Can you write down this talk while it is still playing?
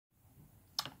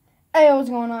Hey, what's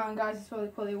going on, guys? It's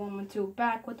Philly112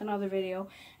 back with another video.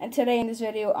 And today in this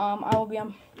video, I will be I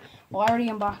already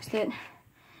unboxed it,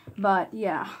 but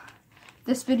yeah,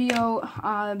 this video,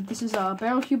 this is a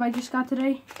barrel cube I just got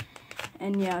today,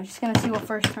 and yeah, I'm just gonna see what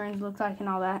first turns look like and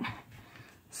all that.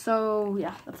 So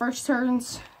yeah, the first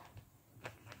turns,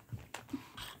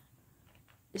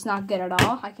 it's not good at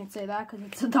all. I can say that because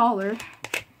it's $1,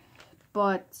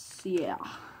 but yeah.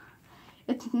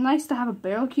 It's nice to have a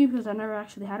barrel cube because I've never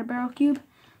actually had a barrel cube.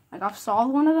 Like, I've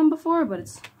solved one of them before, but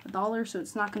it's $1, so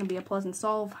it's not going to be a pleasant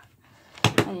solve.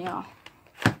 And yeah.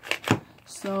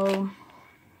 So,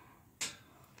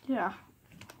 yeah.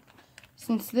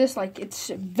 Since this, like,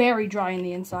 it's very dry in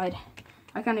the inside.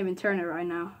 I can't even turn it right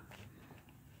now.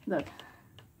 Look.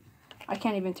 I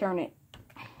can't even turn it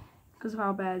because of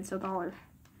how bad it's $1.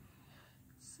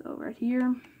 So, right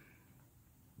here.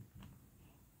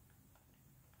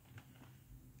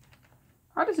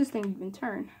 How does this thing even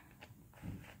turn?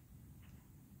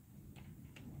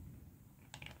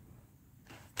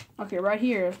 Okay, right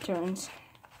here it turns.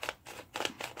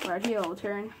 Right here it'll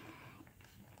turn.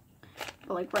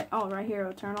 But like right here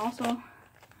it'll turn also.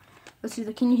 Let's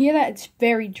see, can you hear that? It's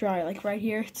very dry. Like right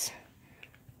here,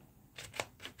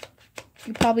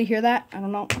 you probably hear that. I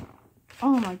don't know.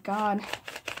 Oh my god.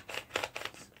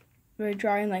 It's very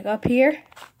dry, and like up here.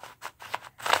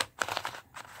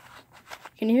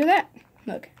 Can you hear that?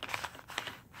 Look.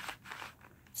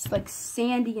 It's like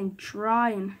sandy and dry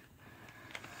and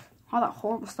all that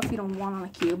horrible stuff you don't want on a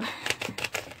cube.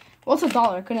 Well, it's $1.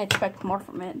 I couldn't expect more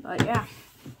from it, but yeah.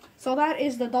 So that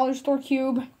is the dollar store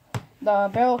cube, the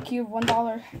barrel cube,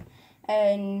 $1.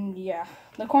 And yeah,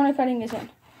 the corner cutting isn't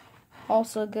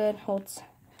also good.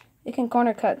 It can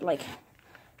corner cut like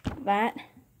that.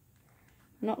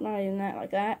 No, not even that,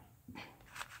 like that.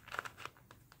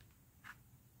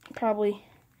 Probably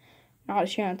not a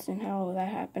chance in hell that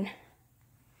happened.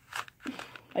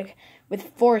 Like, with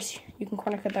force, you can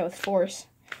corner cut that with force.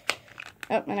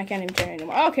 Oh, and I can't even turn it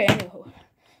anymore. Okay, anywho.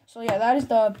 So yeah, that is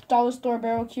the dollar store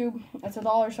barrel cube. It's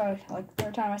 $1, so like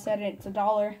third time I said it, it's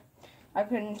 $1. I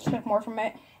couldn't expect more from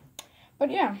it. But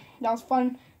yeah, that was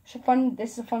fun.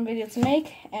 This is a fun video to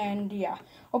make, and yeah,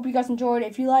 hope you guys enjoyed.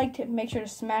 If you liked it, make sure to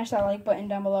smash that like button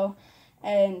down below,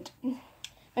 and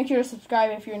make sure to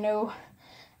subscribe if you're new.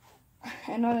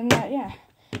 And other than that, yeah,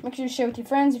 make sure to share with your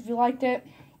friends if you liked it.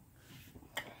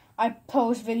 I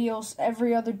post videos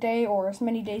every other day, or as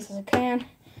many days as I can,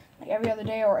 like every other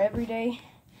day or every day.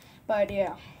 But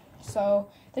yeah,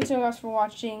 so thanks so much for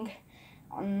watching.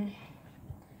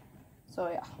 So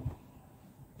yeah,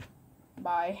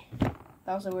 bye.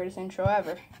 That was the weirdest intro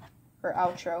ever, or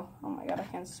outro. Oh my god, I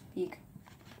can't speak.